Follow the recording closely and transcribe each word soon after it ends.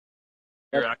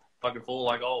You're acting fucking fool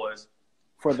like always.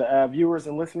 For the viewers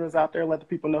and listeners out there, let the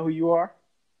people know who you are.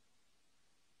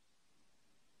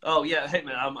 Oh yeah, hey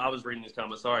man, I was reading these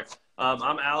comments. Sorry.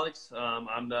 I'm Alex.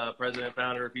 I'm the president and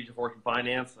founder of Future Fortune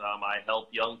Finance. I help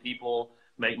young people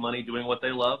make money doing what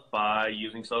they love by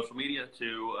using social media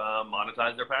to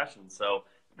monetize their passions. So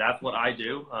that's what I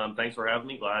do. Thanks for having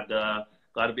me. Glad to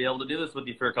be able to do this with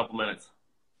you for a couple minutes.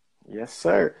 Yes,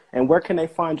 sir. And where can they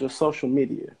find your social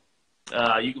media?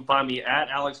 You can find me at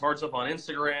Alex Hartsuff on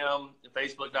Instagram,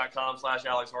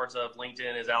 Facebook.com/Alex Hartsuff.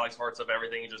 LinkedIn is Alex Hartsuff.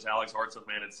 Everything is just Alex Hartsuff,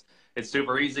 man. It's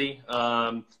super easy.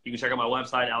 You can check out my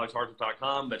website,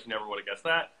 alexhartsuff.com. Bet you never would have guessed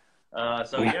that.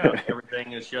 So yeah,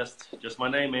 everything is just my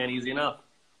name, man. Easy enough.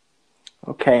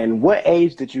 Okay. And what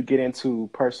age did you get into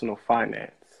personal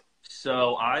finance?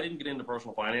 So I didn't get into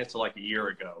personal finance till like a year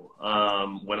ago.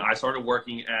 When I started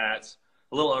working at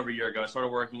a little over a year ago, I started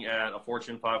working at a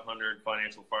Fortune 500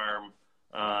 financial firm.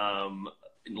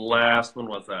 When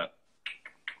was that?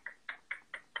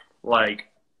 Like,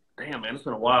 damn, man, it's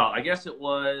been a while. I guess it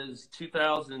was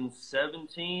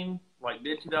 2017, like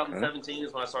mid 2017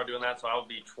 is when I started doing that. So I would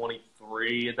be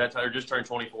 23 at that time, or just turned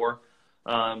 24.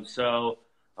 So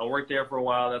I worked there for a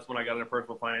while. That's when I got into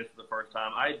personal finance for the first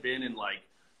time. I had been in like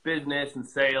business and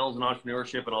sales and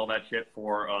entrepreneurship and all that shit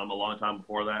for a long time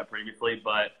before that previously,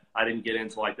 but I didn't get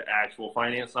into like the actual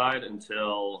finance side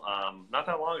until not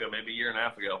that long ago, maybe a year and a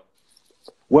half ago.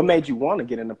 What made you want to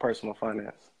get into personal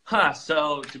finance?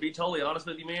 So to be totally honest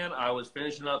with you, man, I was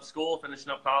finishing up school,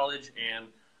 finishing up college, and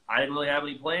I didn't really have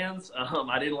any plans.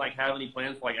 I didn't like have any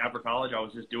plans for, like after college. I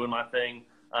was just doing my thing,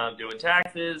 doing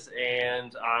taxes,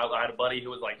 and I had a buddy who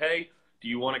was like, "Hey, do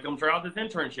you want to come try out this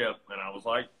internship?" And I was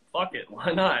like, "Fuck it,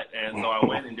 why not?" And so I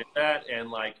went and did that,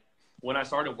 and like when I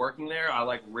started working there,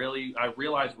 I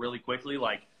realized really quickly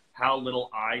like how little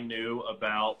I knew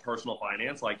about personal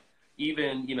finance. Like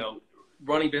even,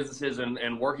 running businesses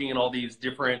and working in all these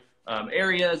different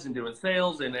areas and doing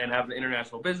sales and having an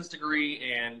international business degree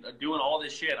and doing all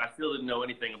this shit, I still didn't know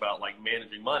anything about like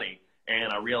managing money.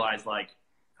 And I realized like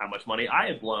how much money I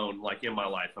had blown like in my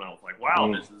life. And I was like,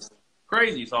 wow, this is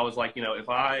crazy. So I was like,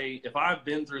 if I've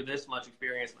been through this much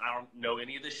experience and I don't know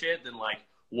any of this shit, then like,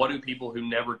 what do people who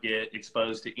never get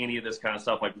exposed to any of this kind of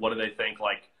stuff, like, what do they think?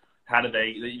 Like, do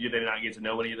they not get to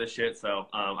know any of this shit? So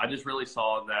I just really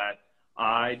saw that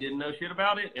I didn't know shit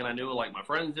about it, and I knew like my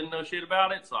friends didn't know shit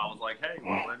about it. So I was like, hey,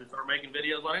 why don't I just start making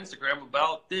videos on Instagram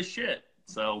about this shit?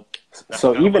 So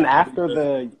even after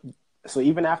the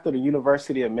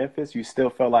University of Memphis, you still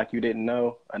felt like you didn't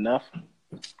know enough?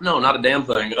 No, not a damn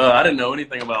thing. I didn't know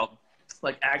anything about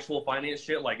like actual finance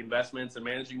shit, like investments and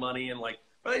managing money, and like,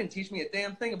 but they didn't teach me a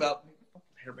damn thing about.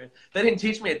 They didn't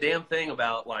teach me a damn thing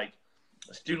about like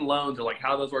student loans or like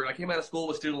how those work. I came out of school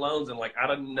with student loans and like I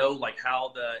didn't know like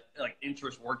how the like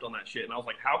interest worked on that shit. And I was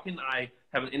like, how can I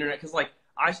have an internet? Because like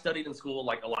I studied in school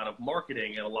like a lot of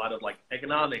marketing and a lot of like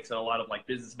economics and a lot of like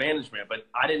business management, but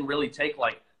I didn't really take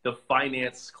like the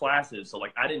finance classes. So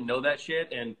like I didn't know that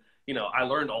shit. And I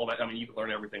learned all that. I mean, you can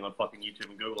learn everything on fucking YouTube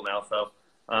and Google now. So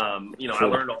I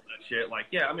learned all that shit. Like,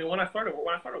 yeah, I mean, when I started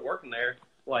working there,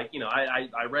 like,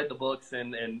 I read the books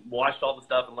and watched all the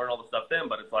stuff and learned all the stuff then,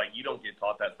 but it's like you don't get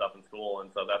taught that stuff in school.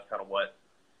 And so that's kind of what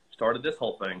started this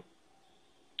whole thing.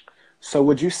 So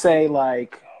would you say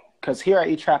like, because here at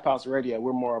etraphouse Radio,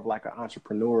 we're more of like an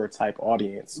entrepreneur type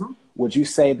audience. Mm-hmm. Would you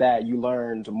say that you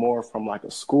learned more from like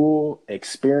a school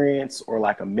experience or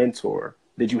like a mentor?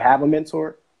 Did you have a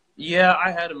mentor? Yeah, I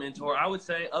had a mentor. I would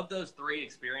say of those three,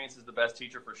 experience is the best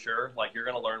teacher for sure. Like you're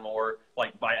going to learn more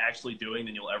like by actually doing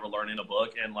than you'll ever learn in a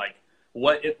book. And like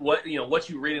what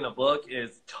you read in a book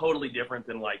is totally different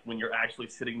than like when you're actually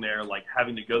sitting there, like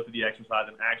having to go through the exercise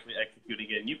and actually executing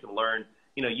it. And you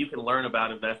can learn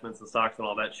about investments and stocks and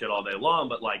all that shit all day long,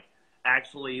 but like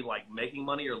actually like making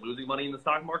money or losing money in the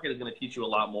stock market is going to teach you a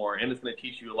lot more. And it's going to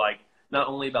teach you like not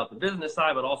only about the business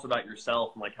side, but also about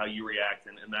yourself and like how you react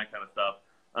and that kind of stuff.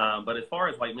 But as far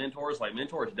as like mentors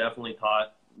definitely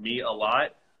taught me a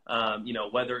lot.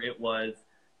 Whether it was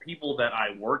people that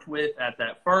I worked with at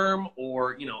that firm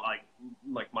or,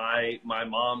 like my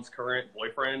mom's current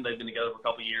boyfriend, they've been together for a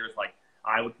couple of years. Like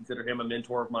I would consider him a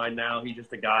mentor of mine now. He's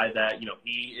just a guy that,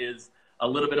 he is a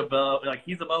little bit above, like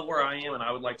he's above where I am and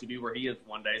I would like to be where he is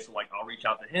one day. So like, I'll reach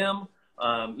out to him.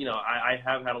 I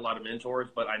have had a lot of mentors,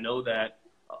 but I know that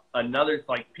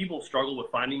like people struggle with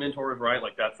finding mentors, right?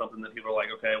 Like that's something that people are like,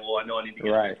 okay, well, I know I need to get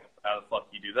right. How the fuck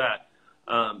do you do that?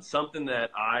 Something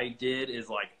that I did is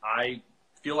like, I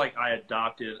feel like I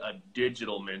adopted a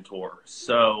digital mentor.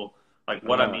 So like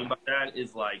what I mean by that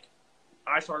is like,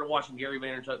 I started watching Gary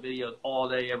Vaynerchuk videos all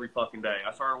day, every fucking day.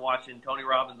 I started watching Tony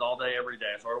Robbins all day, every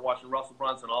day. I started watching Russell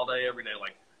Brunson all day, every day.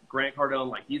 Like Grant Cardone,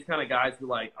 like these kind of guys who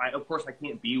like, of course I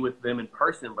can't be with them in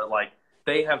person, but like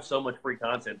they have so much free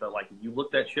content that like if you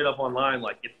look that shit up online,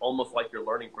 like it's almost like you're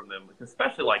learning from them.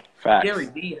 Especially like Facts. Gary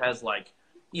Vee has like,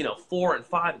 4 and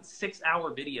 5 and 6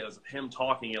 hour videos of him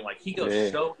talking, and like he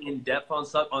goes so in depth on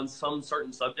some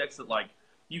certain subjects that like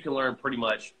you can learn pretty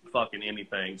much fucking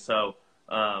anything. So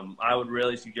I would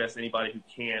really suggest anybody who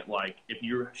can't, like, if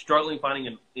you're struggling finding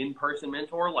an in-person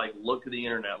mentor, like look to the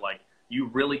internet. Like you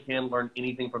really can learn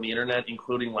anything from the internet,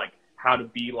 including like how to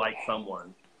be like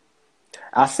someone.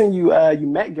 I seen you you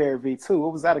met Gary Vee too.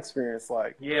 What was that experience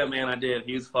like? Yeah, man, I did.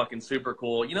 He was fucking super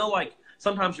cool. Like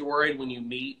sometimes you're worried when you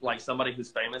meet like somebody who's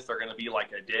famous, they're going to be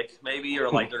like a dick maybe, or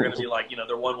like they're going to be like,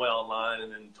 they're one way online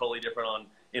and then totally different on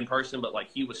in person. But like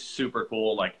he was super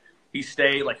cool. Like he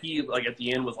stayed, like he like at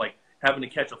the end was like having to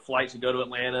catch a flight to go to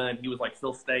Atlanta, and he was like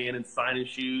still staying and signing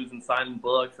shoes and signing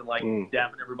books and like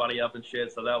dapping everybody up and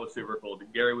shit. So that was super cool.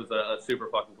 Gary was a super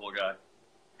fucking cool guy.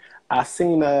 I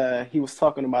seen he was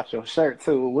talking about your shirt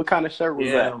too. What kind of shirt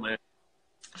was that? Man.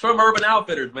 From Urban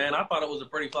Outfitters, man. I thought it was a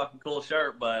pretty fucking cool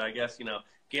shirt, but I guess,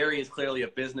 Gary is clearly a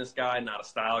business guy, not a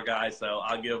style guy, so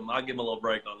I'll give him a little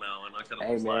break on that one.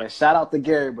 Hey man, shout out to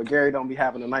Gary, but Gary don't be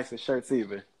having the nicest shirts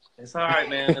either. It's all right,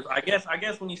 man. I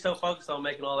guess when you're so focused on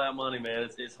making all that money, man,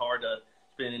 it's hard to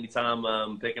spend any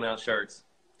time picking out shirts.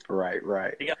 Right.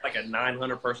 He got like a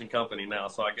 900-person company now,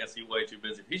 so I guess he's way too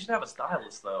busy. He should have a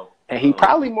stylist, though. And he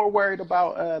probably more worried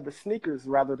about the sneakers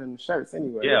rather than the shirts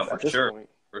anyway. Yeah, for sure. Point.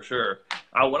 For sure.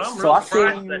 What I'm really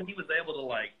surprised is that he was able to,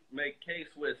 like, make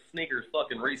K-Swiss sneakers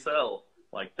fucking resell.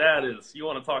 Like, that is, you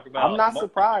want to talk about... I'm not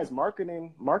surprised.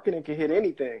 Marketing can hit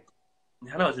anything.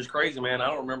 I know, it's just crazy, man. I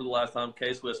don't remember the last time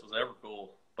K-Swiss was ever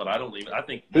cool, but I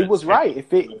think... He was right.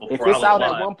 If it's out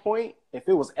at one point, if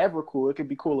it was ever cool, it could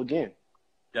be cool again.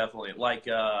 Definitely. Like,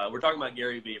 we're talking about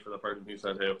Gary Vee for the person who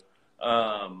said who.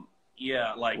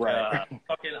 Yeah, like,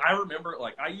 fucking, I remember,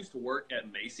 like, I used to work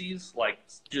at Macy's, like,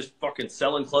 just fucking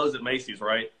selling clothes at Macy's,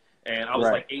 right? And I was,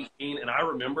 like, 18, and I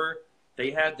remember they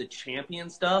had the Champion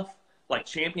stuff, like,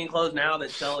 Champion clothes now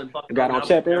that sell in fucking... Got on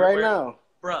Champion right now.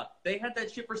 Bruh, they had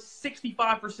that shit for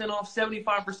 65% off,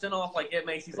 75% off, like, at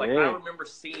Macy's. Like, I remember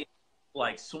seeing,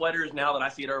 like, sweaters now that I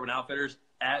see at Urban Outfitters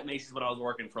at Macy's when I was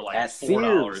working for, like, at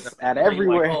 $4. Sears, at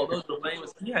everywhere. Like, oh, those are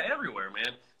famous. Yeah, everywhere,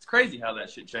 man. It's crazy how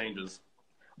that shit changes.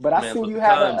 But I seen you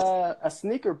had a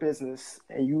sneaker business,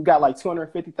 and you got like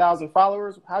 250,000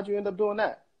 followers. How'd you end up doing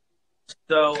that?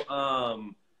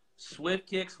 So, Swift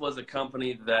Kicks was a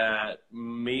company that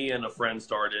me and a friend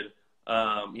started.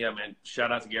 Yeah, man,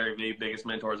 shout out to Gary Vee, biggest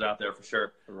mentors out there for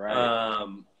sure. Right.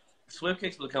 Swift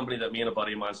Kicks was a company that me and a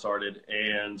buddy of mine started,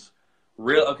 and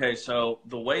so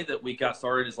the way that we got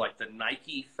started is like the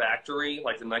Nike factory,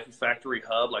 like the Nike factory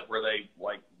hub, like where they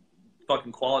like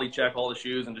fucking quality check all the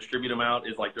shoes and distribute them out,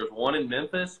 is like there's one in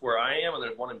Memphis where I am, and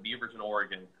there's one in Beaverton,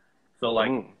 Oregon. So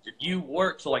like if you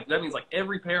work, so like that means like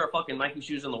every pair of fucking Nike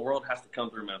shoes in the world has to come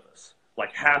through Memphis.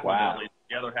 Like half of them,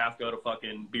 the other half go to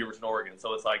fucking Beaverton, Oregon.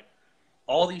 So it's like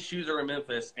all these shoes are in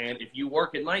Memphis, and if you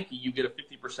work at Nike, you get a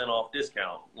 50% off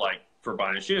discount, like for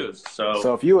buying shoes.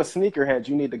 So if you're a sneakerhead,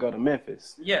 you need to go to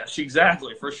Memphis. Yes,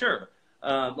 exactly, for sure.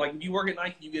 Like if you work at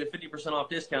Nike, you get a 50% off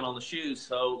discount on the shoes.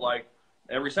 So like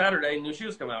every Saturday, new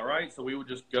shoes come out, right? So we would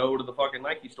just go to the fucking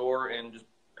Nike store and just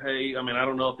pay. I mean, I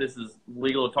don't know if this is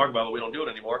legal to talk about, but we don't do it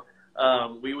anymore.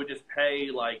 We would just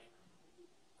pay like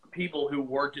people who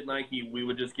worked at Nike. We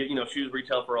would just get, shoes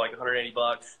retail for like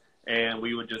 $180, and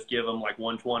we would just give them like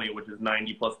 $120, which is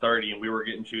 90 plus 30, and we were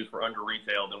getting shoes for under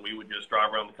retail. Then we would just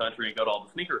drive around the country and go to all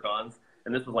the sneaker cons.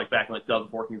 And this was like back in like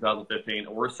 2014, 2015,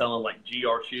 and we're selling like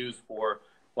GR shoes for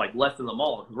like less than the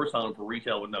mall because we're selling them for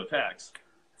retail with no tax.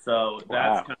 So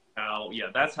that's kind of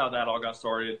that's how that all got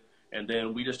started. And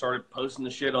then we just started posting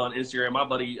the shit on Instagram. My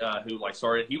buddy who like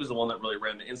started, he was the one that really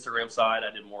ran the Instagram side.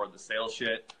 I did more of the sales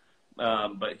shit. But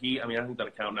I think that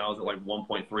account now is at like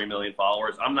 1.3 million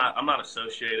followers. I'm not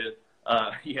associated.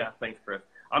 Thanks, Chris.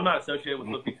 I'm not associated with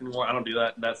Swift Kicks anymore. I don't do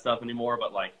that stuff anymore.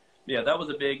 But like, yeah, that was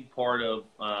a big part of,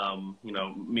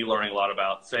 me learning a lot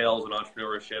about sales and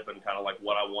entrepreneurship and kind of like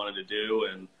what I wanted to do.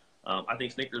 And I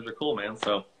think sneakers are cool, man.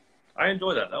 So I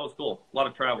enjoy that. That was cool. A lot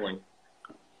of traveling.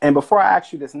 And before I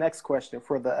ask you this next question,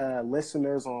 for the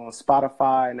listeners on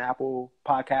Spotify and Apple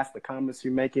Podcasts, the comments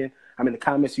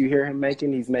you hear him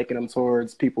making, he's making them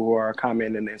towards people who are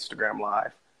commenting in Instagram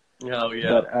Live. Oh,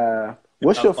 yeah. But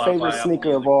what's your favorite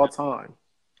sneaker of all time?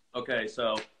 Okay,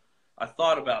 so I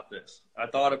thought about this,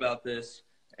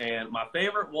 and my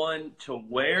favorite one to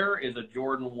wear is a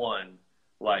Jordan 1.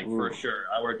 Like, for sure.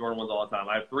 I wear Jordan 1s all the time.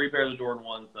 I have 3 pairs of Jordan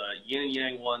 1s, the yin and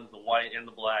yang ones, the white and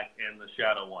the black, and the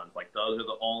shadow ones. Like, those are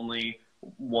the only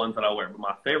ones that I wear. But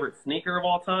my favorite sneaker of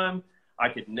all time, I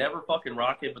could never fucking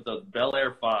rock it, but those Bel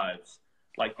Air 5s.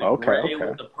 Like, the gray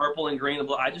with the purple and green and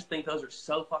blue. I just think those are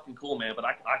so fucking cool, man. But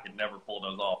I could never pull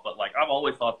those off. But, like, I've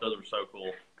always thought those were so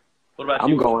cool. What about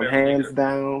you? I'm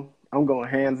going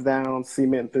hands down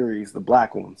cement 3s, the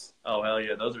black ones. Oh, hell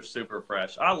yeah. Those are super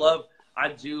fresh.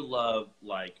 I do love,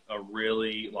 like, a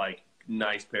really, like,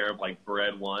 nice pair of, like,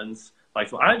 bread ones. Like,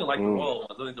 so I even like the royal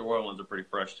ones. I think the royal ones are pretty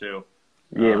fresh, too.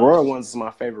 Yeah, royal ones is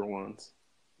my favorite ones.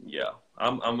 Yeah.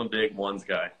 I'm a big ones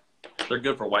guy. They're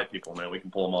good for white people, man. We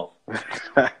can pull them off.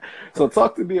 So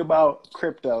talk to me about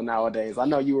crypto nowadays. I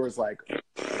know you were, like,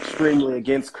 extremely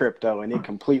against crypto, and it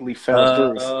completely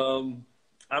fell through.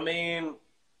 I mean,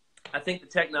 I think the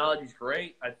technology's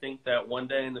great. I think that one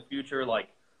day in the future, like,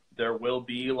 there will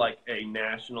be, like, a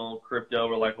national crypto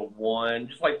or, like, a one,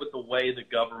 just like with the way the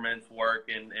governments work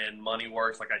and money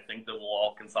works. Like, I think that we'll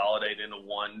all consolidate into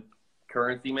one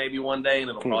currency maybe one day, and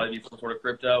it'll probably be some sort of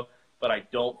crypto. But I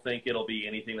don't think it'll be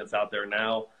anything that's out there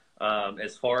now.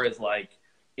 As far as, like,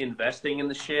 investing in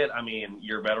the shit, I mean,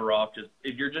 you're better off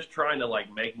if you're just trying to, like,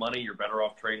 make money, you're better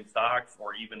off trading stocks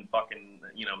or even fucking,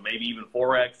 maybe even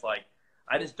Forex. Like,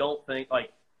 I just don't think,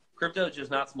 like, crypto is just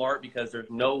not smart because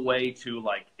there's no way to,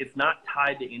 like, it's not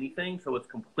tied to anything, so it's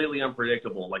completely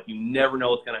unpredictable. Like, you never know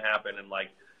what's going to happen. And,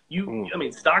 like, I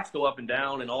mean, stocks go up and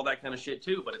down and all that kind of shit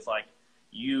too, but it's like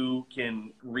you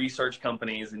can research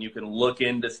companies and you can look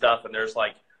into stuff, and there's,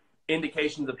 like,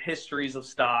 indications of histories of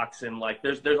stocks, and, like,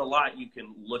 there's a lot you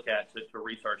can look at to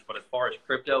research. But as far as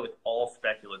crypto, it's all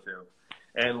speculative.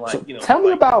 And, like, so tell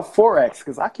me about Forex,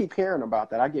 because I keep hearing about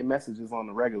that. I get messages on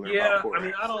the regular about Forex. I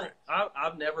mean,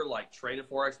 I've never, like, traded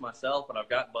Forex myself, but I've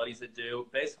got buddies that do.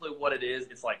 Basically what it is,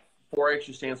 it's like Forex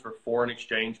just stands for foreign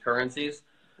exchange currencies.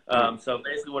 So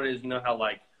basically what it is, you know how,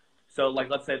 like, so, like,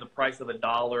 let's say the price of a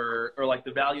dollar, or, like,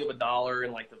 the value of a dollar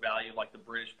and, like, the value of, like, the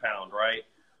British pound, right?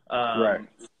 Right.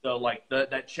 So, like,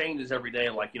 that changes every day.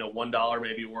 Like, $1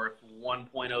 may be worth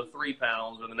 1.03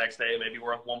 pounds, and the next day it may be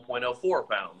worth 1.04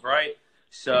 pounds, right?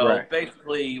 So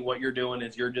basically what you're doing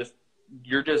is you're just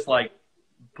like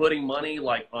putting money,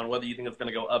 like, on whether you think it's going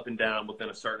to go up and down within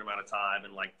a certain amount of time,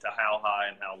 and, like, to how high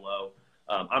and how low.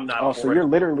 I'm not. Oh, so you're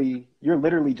literally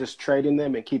just trading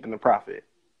them and keeping the profit.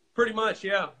 Pretty much,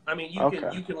 yeah. I mean,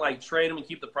 you can like trade them and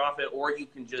keep the profit, or you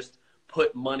can just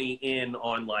put money in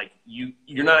on, like,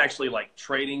 you're not actually, like,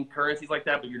 trading currencies like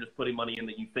that, but you're just putting money in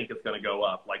that you think it's going to go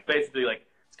up. Like, basically, like,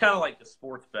 it's kind of like the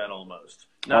sports bet almost.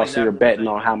 So you're betting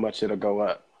on how much it'll go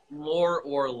up. More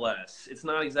or less. It's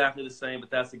not exactly the same, but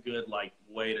that's a good, like,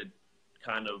 way to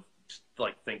kind of,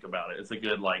 like, think about it. It's a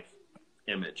good, like,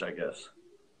 image, I guess.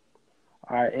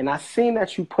 All right, and I seen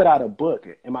that you put out a book.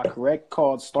 Am I correct?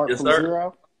 Called Start from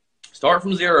Zero? Start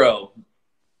from Zero.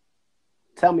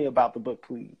 Tell me about the book,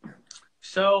 please.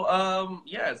 So,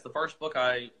 it's the first book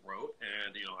I wrote,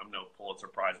 and, I'm no Pulitzer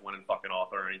Prize winning fucking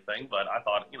author or anything, but I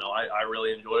thought, I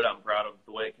really enjoyed it. I'm proud of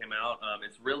the way it came out.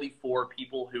 It's really for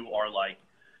people who are, like,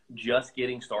 just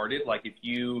getting started. Like, if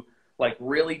you, like,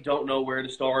 really don't know where to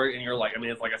start, and you're like, I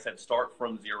mean, it's like I said, start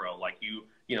from zero. Like,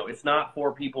 it's not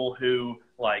for people who,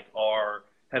 like,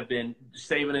 have been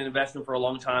saving and investing for a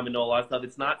long time and know a lot of stuff.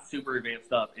 It's not super advanced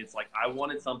stuff. It's like, I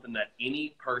wanted something that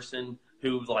any person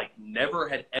who's, like, never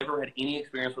had ever had any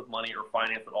experience with money or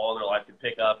finance at all in their life could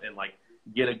pick up and, like,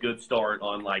 get a good start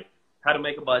on, like, how to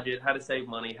make a budget, how to save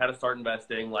money, how to start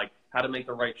investing, like, how to make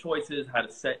the right choices, how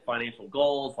to set financial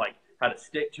goals, like, how to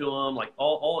stick to them, like,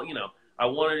 all I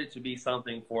wanted it to be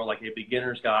something for, like, a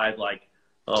beginner's guide, like,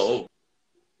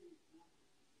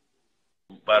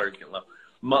 battery's getting low,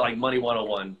 like Money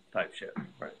 101 type shit,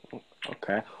 right?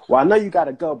 Okay. Well, I know you got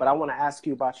to go, but I want to ask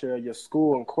you about your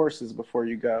school and courses before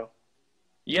you go.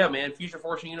 Yeah, man, Future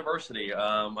Fortune University.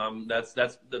 That's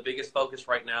the biggest focus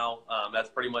right now. That's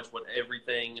pretty much what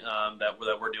everything that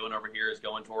we're doing over here is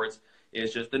going towards.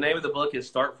 Is just the name of the book is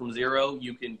Start from Zero.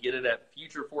 You can get it at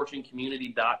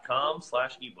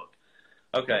futurefortunecommunity.com/ebook.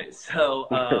 Okay, so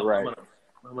right.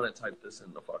 I'm gonna type this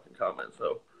in the fucking comments.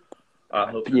 So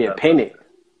I hope pin it.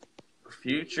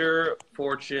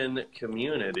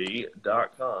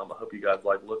 futurefortunecommunity.com. I hope you guys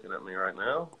like looking at me right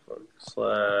now.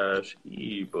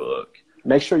 /ebook.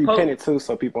 Make sure you pin it too,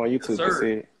 so people on YouTube can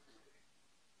see it.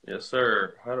 Yes,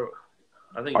 sir. Are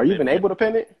you even able to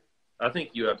pin it? I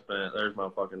think you have to pin it. There's my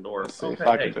fucking door. Let's see if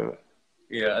I can do it.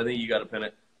 Yeah, I think you got to pin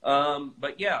it.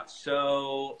 But yeah,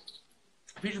 so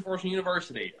Future Fortune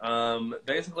University.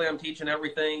 Basically, I'm teaching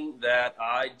everything that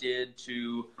I did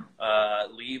to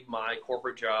leave my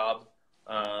corporate job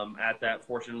at that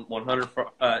Fortune 100.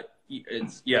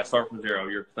 Start from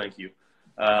zero. Thank you.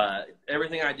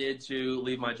 Everything I did to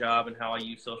leave my job and how I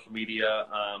use social media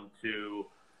to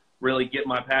really get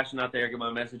my passion out there, get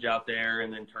my message out there,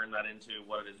 and then turn that into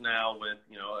what it is now with,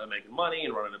 making money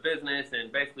and running a business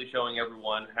and basically showing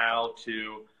everyone how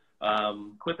to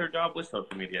quit their job with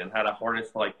social media and how to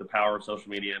harness like the power of social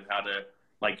media and how to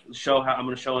like show how I'm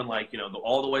going to show in like,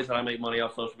 all the ways that I make money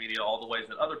off social media, all the ways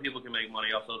that other people can make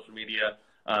money off social media,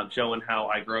 showing how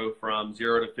I grow from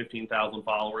 0 to 15,000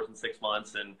 followers in 6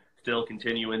 months and still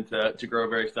continuing to grow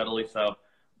very steadily. So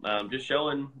just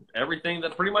showing everything.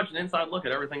 That's pretty much an inside look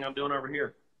at everything I'm doing over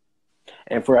here.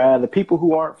 And for the people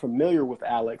who aren't familiar with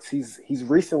Alex, he's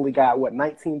recently got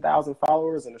 19,000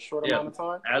 followers in a short amount of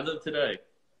time? As of today.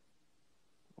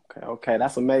 Okay,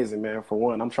 that's amazing, man. For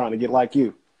one, I'm trying to get like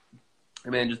you. Hey,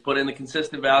 man, just put in the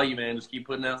consistent value, man. Just keep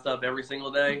putting out stuff every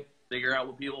single day. Figure out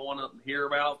what people want to hear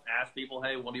about. Ask people,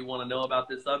 hey, what do you want to know about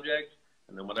this subject?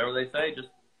 And then whatever they say, just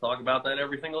talk about that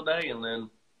every single day. And then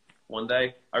one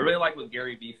day, I really like what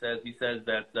Gary Vee says. He says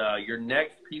that your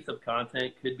next piece of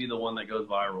content could be the one that goes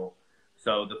viral.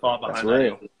 So the thought behind that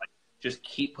is like, just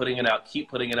keep putting it out, keep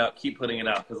putting it out, keep putting it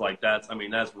out. Because like that's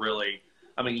really,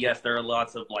 yes, there are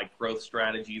lots of like growth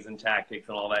strategies and tactics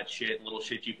and all that shit, little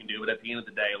shit you can do. But at the end of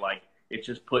the day, like it's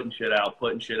just putting shit out,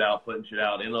 putting shit out, putting shit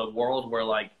out. In a world where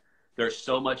like there's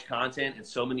so much content and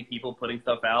so many people putting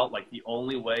stuff out, like the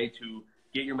only way to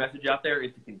get your message out there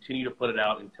is to continue to put it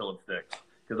out until it sticks.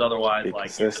 Because otherwise,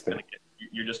 like you're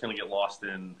just gonna get lost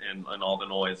in all the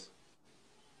noise.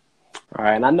 All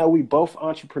right, and I know we both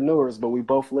entrepreneurs, but we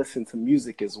both listen to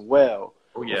music as well.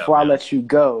 Oh, yeah, Before I let you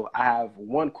go, I have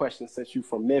one question since you're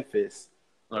from Memphis.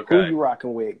 Okay. Who you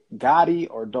rocking with, Gotti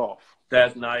or Dolph?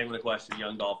 That's not even a question.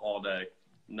 Young Dolph all day,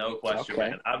 no question,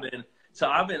 man. I've been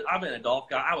a Dolph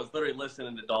guy. I was literally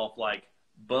listening to Dolph like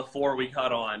before we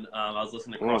got on. I was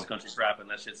listening to Cross Country Strapping.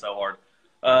 That shit's so hard.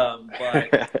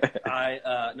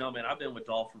 But no, man, I've been with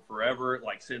Dolph for forever,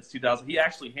 like since 2000. He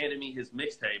actually handed me his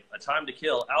mixtape, A Time to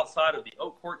Kill, outside of the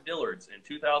Oak Court Dillards in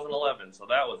 2011. So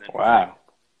that was interesting. Wow.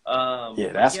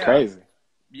 That's crazy.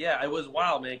 Yeah, it was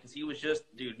wild, man, because he was just,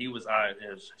 dude, he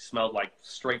smelled like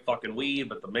straight fucking weed,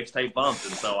 but the mixtape bumped.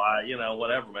 And so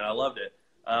whatever, man, I loved it.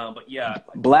 But yeah.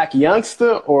 Black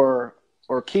Youngster or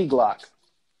Key Glock?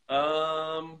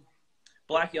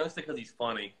 Black Youngster because he's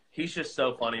funny. He's just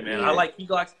so funny, man. Yeah. I like Key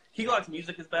Glock's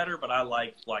music is better, but I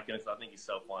like Black Youngster. I think he's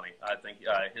so funny. I think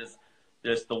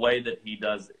just the way that he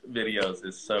does videos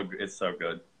is so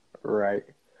good. Right.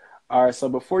 All right. So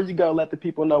before you go, let the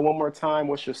people know one more time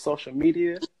what's your social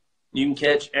media. You can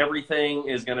catch everything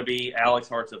is going to be Alex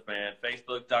Hartsuff, man.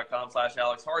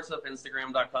 Facebook.com/Alex Hartsuff,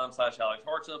 Instagram.com/Alex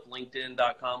Hartsuff,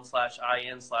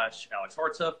 LinkedIn.com/IN/Alex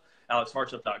Hartsuff,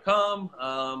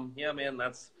 AlexHartsuff.com. Yeah, man,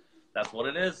 that's what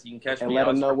it is. You can catch me. And let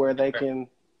them know where they can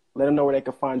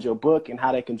find your book and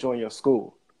how they can join your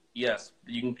school. Yes,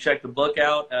 you can check the book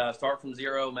out. Start from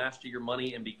zero, master your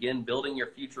money, and begin building your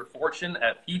future fortune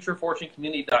at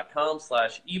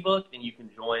futurefortunecommunity.com/ebook, and you can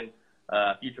join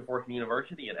Future Fortune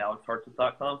University at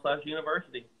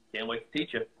alexhartsuff.com/university. Can't wait to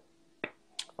teach you.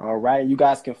 All right, you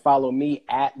guys can follow me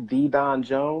at The Don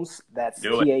Jones. That's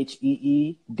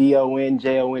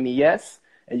TheeDonJones.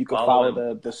 And you can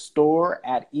follow the store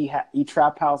at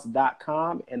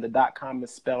etraphouse.com, and the .com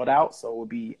is spelled out, so it will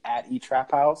be at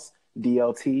etraphouse,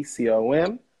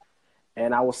 DOTCOM.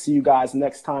 And I will see you guys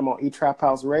next time on eTrap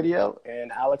House Radio.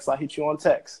 And Alex, I'll hit you on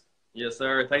text. Yes,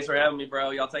 sir. Thanks for having me,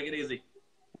 bro. Y'all take it easy.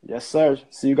 Yes, sir.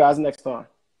 See you guys next time.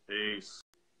 Peace.